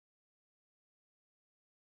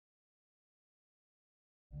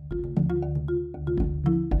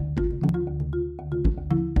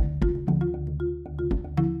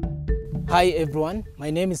Hi everyone, my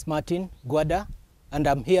name is Martin Gwada and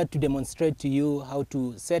I'm here to demonstrate to you how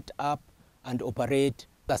to set up and operate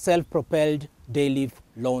the self-propelled Dayliff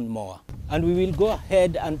Lawn Mower. And we will go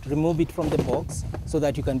ahead and remove it from the box so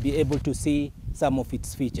that you can be able to see some of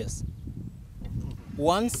its features.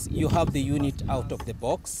 Once you have the unit out of the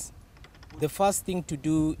box, the first thing to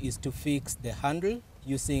do is to fix the handle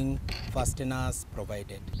using fasteners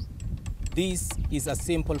provided. This is a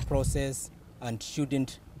simple process and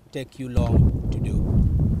shouldn't take you long to do.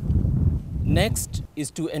 Next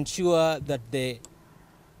is to ensure that the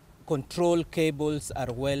control cables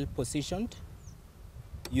are well positioned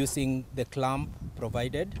using the clamp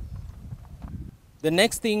provided. The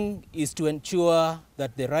next thing is to ensure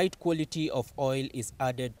that the right quality of oil is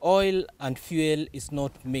added. Oil and fuel is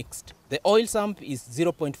not mixed. The oil sump is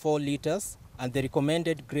 0.4 liters and the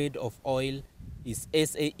recommended grade of oil is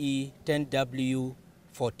SAE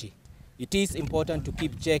 10W40. It is important to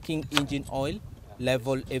keep checking engine oil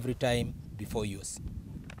level every time before use.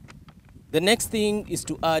 The next thing is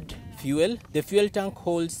to add fuel. The fuel tank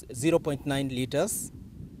holds 0.9 liters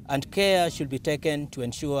and care should be taken to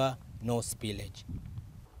ensure no spillage.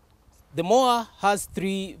 The mower has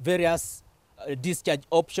three various discharge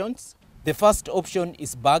options. The first option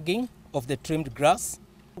is bagging of the trimmed grass,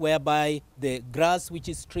 whereby the grass which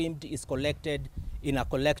is trimmed is collected in a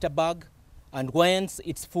collector bag, and once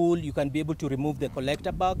it's full, you can be able to remove the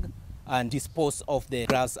collector bag and dispose of the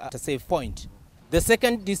grass at a safe point. The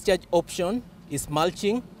second discharge option is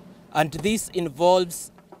mulching, and this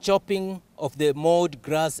involves chopping of the mowed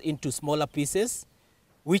grass into smaller pieces,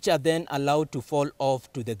 which are then allowed to fall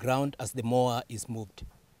off to the ground as the mower is moved.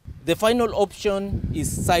 The final option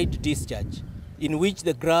is side discharge, in which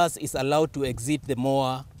the grass is allowed to exit the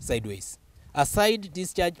mower sideways. A side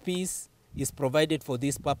discharge piece is provided for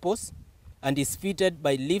this purpose and is fitted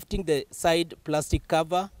by lifting the side plastic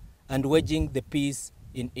cover and wedging the piece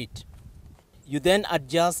in it. You then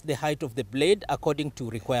adjust the height of the blade according to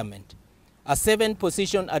requirement. A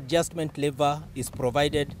 7-position adjustment lever is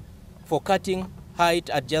provided for cutting height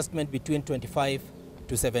adjustment between 25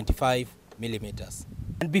 to 75 millimeters.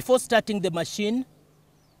 And before starting the machine,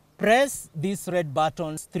 press these red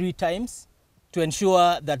buttons 3 times to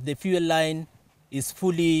ensure that the fuel line is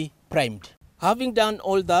fully primed. Having done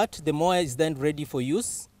all that, the mower is then ready for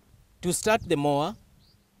use. To start the mower,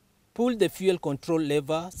 pull the fuel control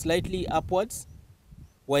lever slightly upwards.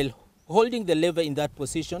 While holding the lever in that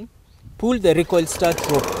position, pull the recoil start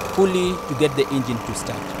rope fully to get the engine to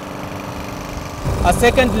start. A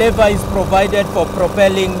second lever is provided for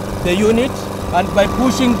propelling the unit, and by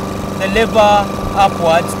pushing the lever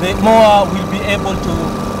upwards, the mower will be able to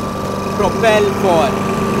propel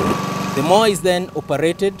forward. The mower is then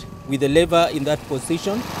operated with the lever in that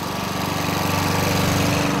position.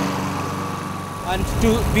 And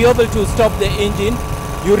to be able to stop the engine,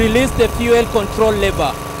 you release the fuel control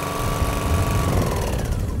lever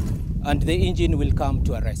and the engine will come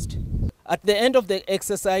to a rest. At the end of the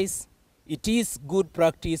exercise, it is good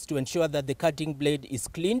practice to ensure that the cutting blade is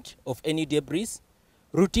cleaned of any debris.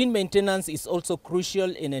 Routine maintenance is also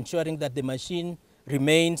crucial in ensuring that the machine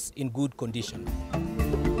remains in good condition.